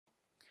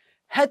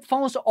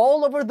Headphones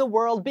all over the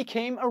world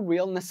became a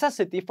real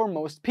necessity for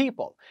most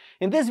people.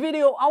 In this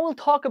video, I will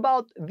talk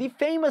about the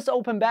famous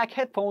open back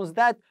headphones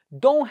that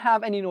don't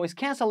have any noise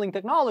cancelling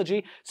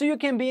technology, so you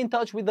can be in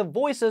touch with the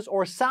voices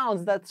or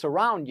sounds that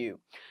surround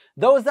you.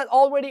 Those that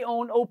already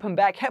own open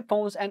back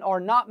headphones and are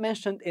not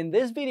mentioned in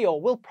this video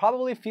will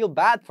probably feel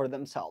bad for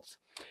themselves.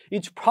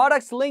 Each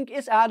product's link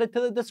is added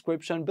to the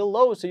description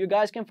below so you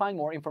guys can find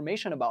more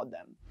information about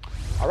them.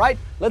 Alright,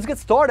 let's get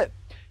started.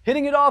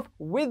 Hitting it off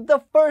with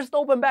the first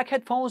open back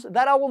headphones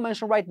that I will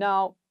mention right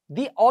now,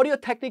 the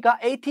Audio-Technica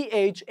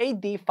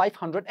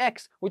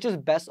ATH-AD500X, which is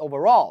best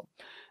overall.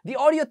 The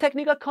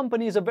Audio-Technica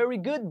company is a very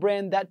good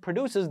brand that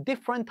produces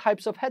different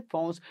types of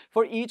headphones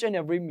for each and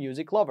every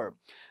music lover.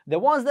 The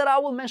ones that I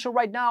will mention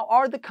right now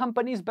are the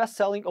company's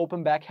best-selling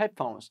open back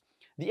headphones.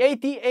 The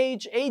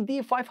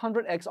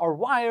ATH-AD500X are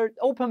wired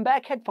open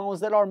back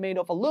headphones that are made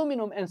of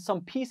aluminum and some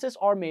pieces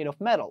are made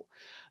of metal.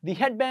 The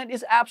headband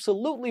is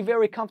absolutely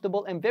very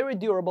comfortable and very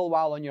durable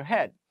while on your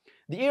head.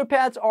 The ear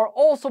pads are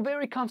also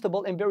very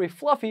comfortable and very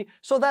fluffy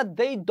so that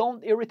they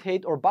don't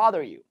irritate or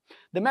bother you.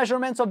 The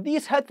measurements of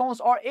these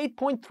headphones are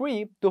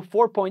 8.3 to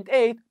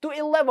 4.8 to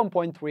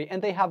 11.3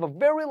 and they have a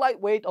very light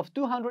weight of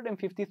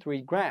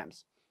 253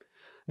 grams.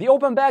 The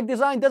open back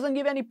design doesn't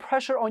give any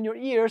pressure on your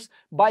ears,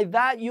 by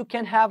that you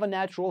can have a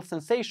natural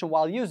sensation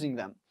while using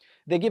them.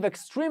 They give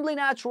extremely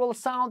natural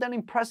sound and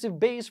impressive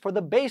bass for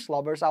the bass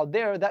lovers out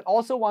there that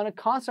also want a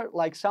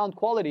concert-like sound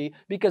quality,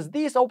 because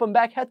these open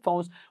back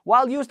headphones,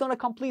 while used on a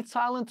complete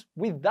silence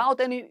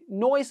without any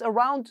noise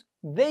around,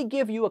 they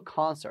give you a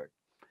concert.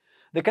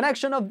 The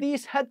connection of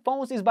these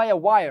headphones is by a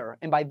wire,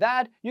 and by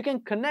that you can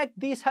connect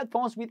these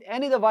headphones with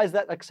any device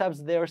that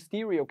accepts their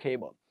stereo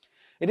cable.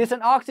 It is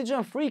an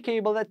oxygen-free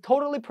cable that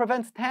totally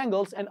prevents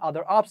tangles and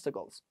other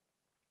obstacles.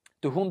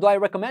 To whom do I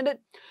recommend it?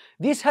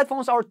 These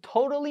headphones are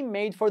totally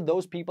made for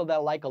those people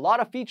that like a lot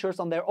of features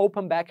on their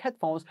open back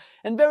headphones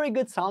and very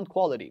good sound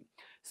quality.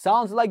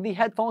 Sounds like the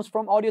headphones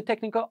from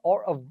Audio-Technica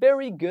are a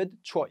very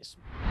good choice.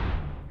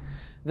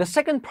 The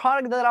second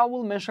product that I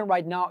will mention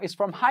right now is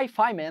from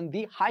HIFIMAN,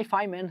 the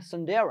HIFIMAN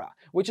Sundaras,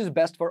 which is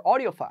best for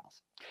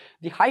audiophiles.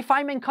 The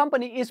HIFIMAN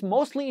company is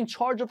mostly in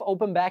charge of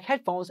open back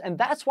headphones, and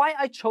that's why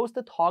I chose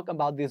to talk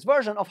about this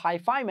version of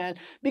HIFIMAN,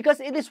 because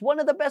it is one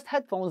of the best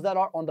headphones that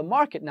are on the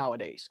market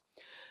nowadays.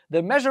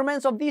 The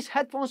measurements of these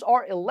headphones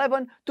are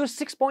 11 to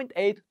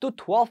 6.8 to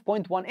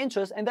 12.1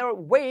 inches and their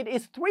weight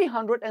is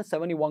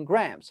 371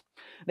 grams.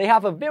 They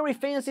have a very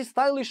fancy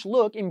stylish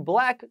look in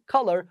black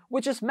color,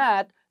 which is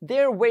matte.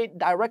 Their weight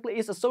directly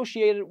is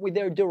associated with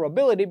their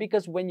durability,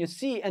 because when you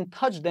see and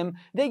touch them,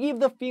 they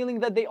give the feeling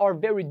that they are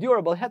very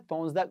durable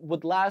headphones that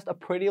would last a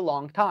pretty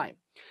long time.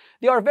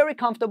 They are very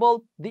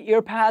comfortable. The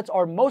ear pads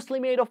are mostly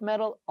made of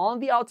metal on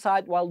the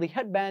outside, while the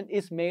headband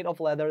is made of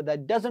leather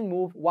that doesn't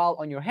move while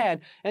on your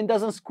head and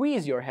doesn't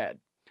squeeze your head.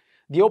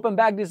 The open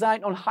back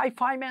design on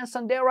HIFIMAN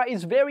Sundaras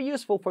is very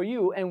useful for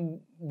you,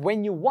 and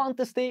when you want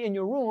to stay in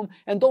your room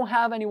and don't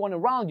have anyone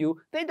around you,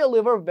 they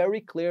deliver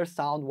very clear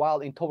sound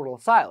while in total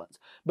silence.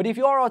 But if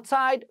you are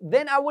outside,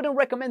 then I wouldn't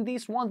recommend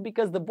these ones,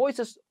 because the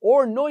voices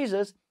or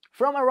noises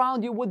from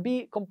around you would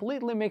be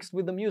completely mixed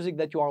with the music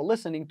that you are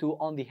listening to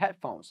on the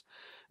headphones.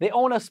 They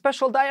own a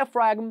special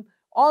diaphragm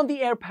on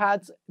the air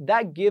pads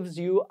that gives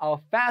you a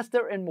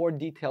faster and more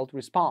detailed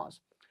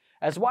response.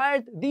 As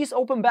wired, these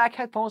open back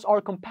headphones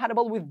are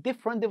compatible with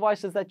different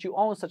devices that you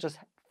own, such as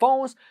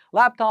phones,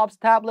 laptops,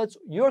 tablets,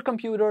 your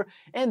computer,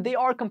 and they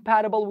are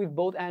compatible with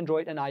both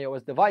Android and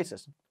iOS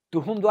devices.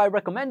 To whom do I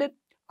recommend it?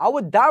 I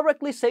would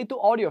directly say to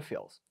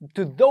audiophiles,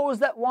 to those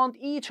that want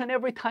each and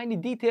every tiny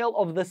detail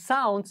of the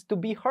sounds to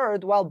be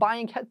heard while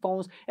buying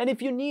headphones, and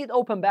if you need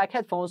open back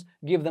headphones,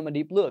 give them a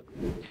deep look.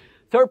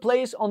 Third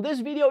place on this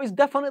video is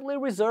definitely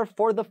reserved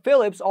for the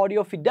Philips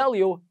Audio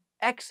Fidelio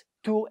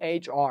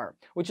X2HR,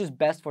 which is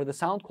best for the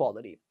sound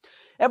quality.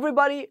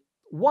 Everybody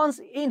once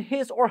in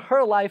his or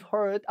her life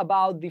heard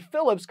about the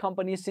Philips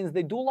company, since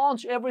they do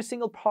launch every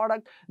single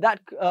product that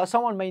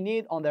someone may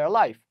need on their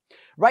life.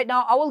 Right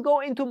now, I will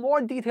go into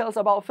more details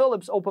about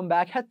Philips open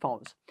back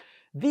headphones.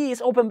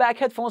 These open back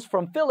headphones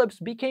from Philips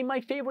became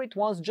my favorite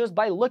ones just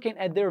by looking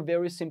at their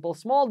very simple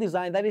small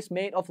design that is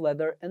made of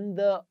leather, and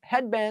the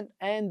headband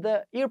and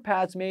the ear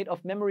pads made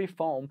of memory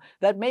foam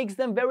that makes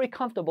them very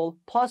comfortable.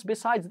 Plus,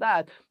 besides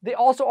that, they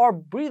also are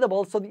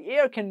breathable so the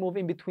air can move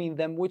in between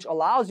them, which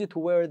allows you to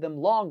wear them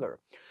longer.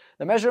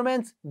 The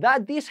measurements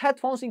that these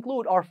headphones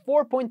include are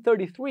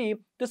 4.33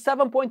 to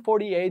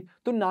 7.48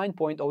 to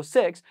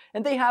 9.06,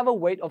 and they have a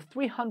weight of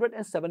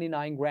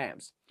 379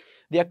 grams.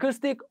 The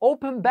acoustic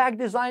open back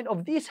design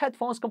of these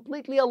headphones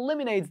completely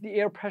eliminates the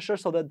air pressure,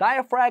 so the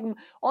diaphragm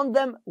on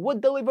them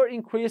would deliver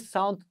increased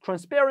sound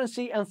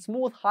transparency and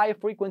smooth high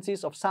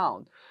frequencies of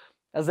sound.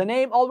 As the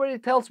name already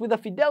tells, with the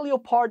Fidelio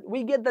part,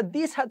 we get that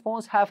these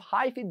headphones have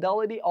high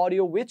fidelity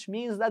audio, which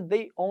means that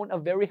they own a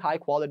very high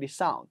quality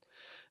sound.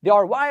 They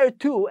are wired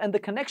too, and the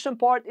connection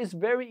part is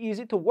very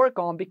easy to work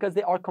on because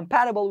they are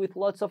compatible with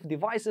lots of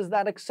devices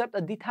that accept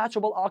a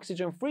detachable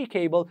oxygen-free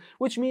cable,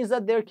 which means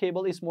that their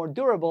cable is more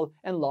durable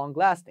and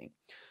long-lasting.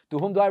 To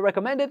whom do I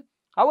recommend it?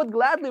 I would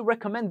gladly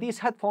recommend these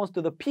headphones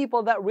to the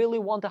people that really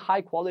want a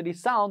high quality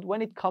sound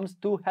when it comes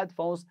to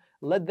headphones,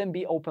 let them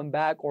be open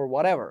back or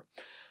whatever.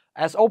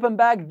 As open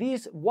back,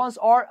 these ones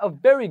are a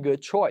very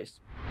good choice.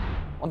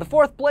 On the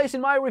fourth place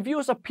in my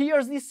reviews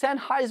appears the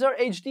Sennheiser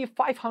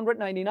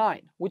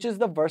HD599, which is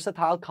the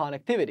versatile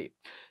connectivity.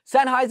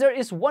 Sennheiser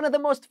is one of the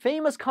most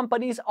famous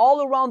companies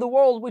all around the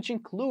world, which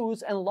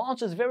includes and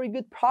launches very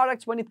good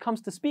products when it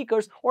comes to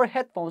speakers or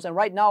headphones, and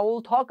right now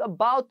we'll talk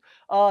about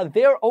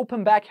their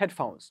open back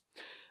headphones.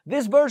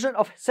 This version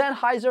of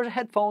Sennheiser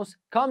headphones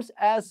comes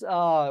as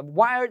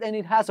wired, and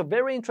it has a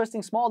very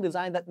interesting small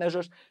design that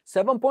measures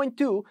 7.2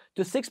 to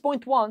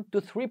 6.1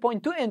 to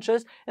 3.2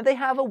 inches, and they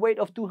have a weight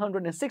of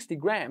 260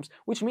 grams,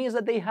 which means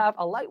that they have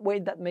a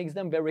lightweight that makes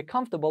them very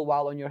comfortable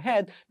while on your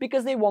head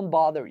because they won't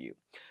bother you.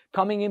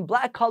 Coming in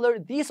black color,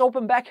 these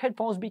open back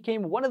headphones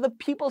became one of the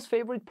people's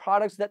favorite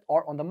products that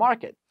are on the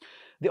market.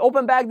 The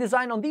open back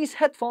design on these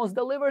headphones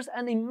delivers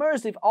an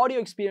immersive audio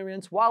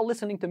experience while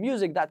listening to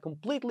music that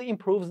completely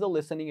improves the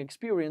listening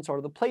experience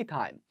or the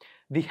playtime.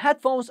 The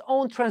headphones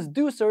own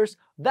transducers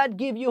that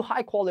give you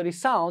high quality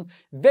sound,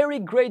 very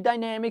great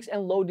dynamics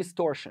and low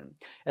distortion.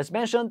 As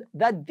mentioned,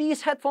 that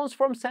these headphones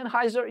from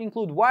Sennheiser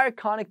include wired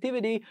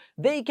connectivity.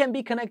 They can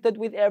be connected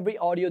with every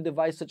audio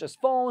device such as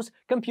phones,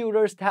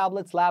 computers,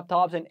 tablets,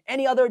 laptops, and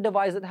any other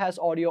device that has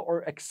audio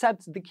or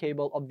accepts the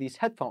cable of these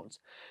headphones.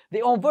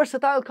 They own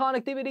versatile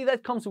connectivity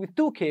that comes with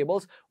two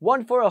cables,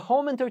 one for a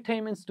home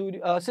entertainment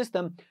studio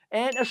system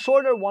and a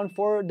shorter one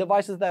for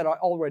devices that I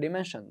already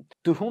mentioned.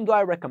 To whom do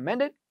I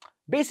recommend it?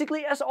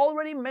 Basically, as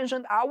already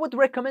mentioned, I would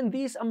recommend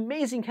these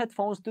amazing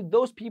headphones to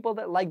those people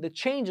that like the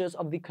changes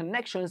of the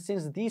connection,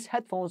 since these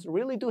headphones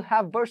really do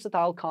have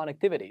versatile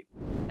connectivity.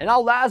 And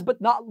now last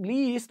but not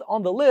least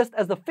on the list,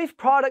 as the fifth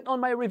product on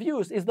my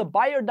reviews, is the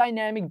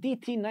Beyerdynamic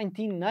DT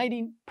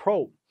 1990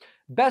 Pro,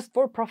 best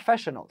for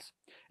professionals.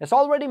 As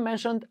already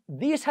mentioned,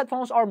 these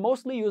headphones are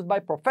mostly used by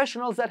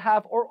professionals that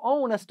have or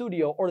own a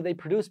studio or they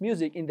produce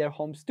music in their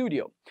home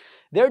studio.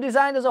 Their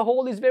design as a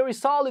whole is very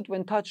solid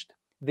when touched.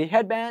 The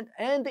headband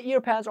and the ear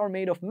pads are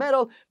made of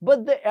metal,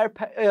 but the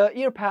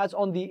ear pads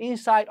on the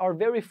inside are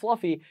very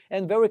fluffy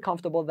and very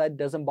comfortable. That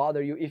doesn't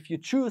bother you if you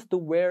choose to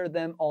wear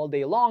them all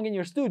day long in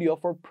your studio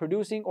for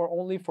producing or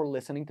only for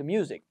listening to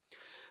music.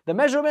 The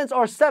measurements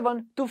are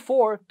 7 to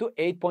 4 to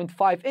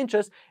 8.5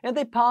 inches and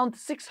they pound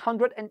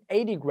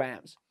 680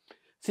 grams.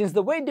 Since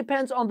the weight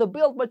depends on the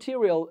build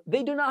material,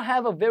 they do not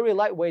have a very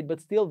light weight, but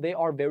still they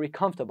are very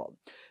comfortable.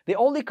 They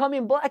only come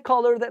in black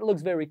color that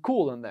looks very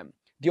cool on them.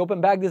 The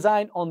open back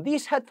design on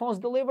these headphones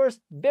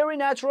delivers very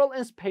natural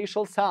and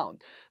spatial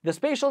sound. The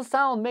spatial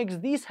sound makes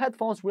these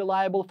headphones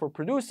reliable for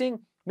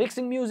producing,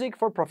 mixing music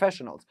for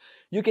professionals.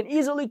 You can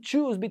easily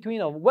choose between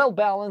a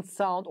well-balanced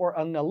sound or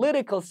an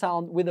analytical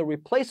sound with a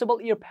replaceable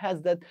ear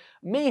pads that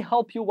may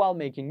help you while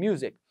making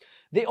music.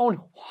 They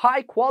own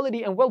high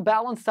quality and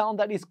well-balanced sound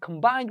that is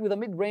combined with a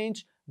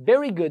mid-range,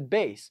 very good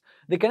bass.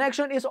 The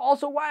connection is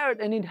also wired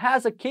and it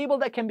has a cable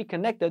that can be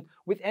connected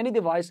with any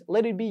device,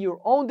 let it be your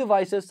own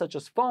devices such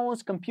as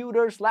phones,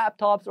 computers,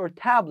 laptops, or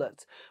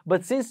tablets.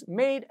 But since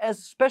made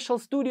as special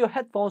studio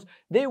headphones,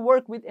 they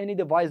work with any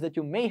device that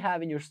you may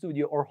have in your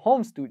studio or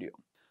home studio.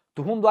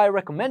 To whom do I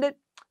recommend it?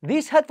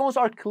 These headphones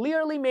are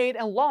clearly made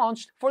and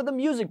launched for the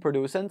music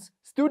producers,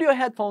 studio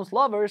headphones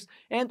lovers,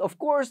 and of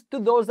course to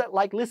those that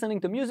like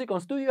listening to music on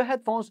studio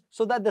headphones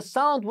so that the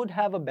sound would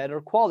have a better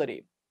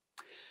quality.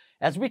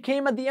 As we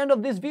came at the end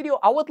of this video,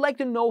 I would like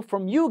to know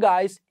from you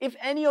guys if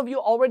any of you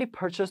already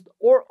purchased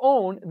or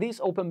own these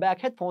open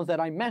back headphones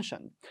that I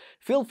mentioned.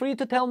 Feel free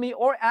to tell me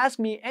or ask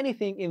me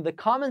anything in the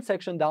comment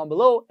section down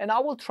below and I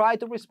will try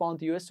to respond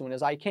to you as soon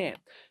as I can.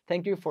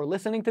 Thank you for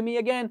listening to me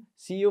again.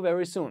 See you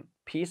very soon.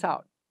 Peace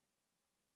out.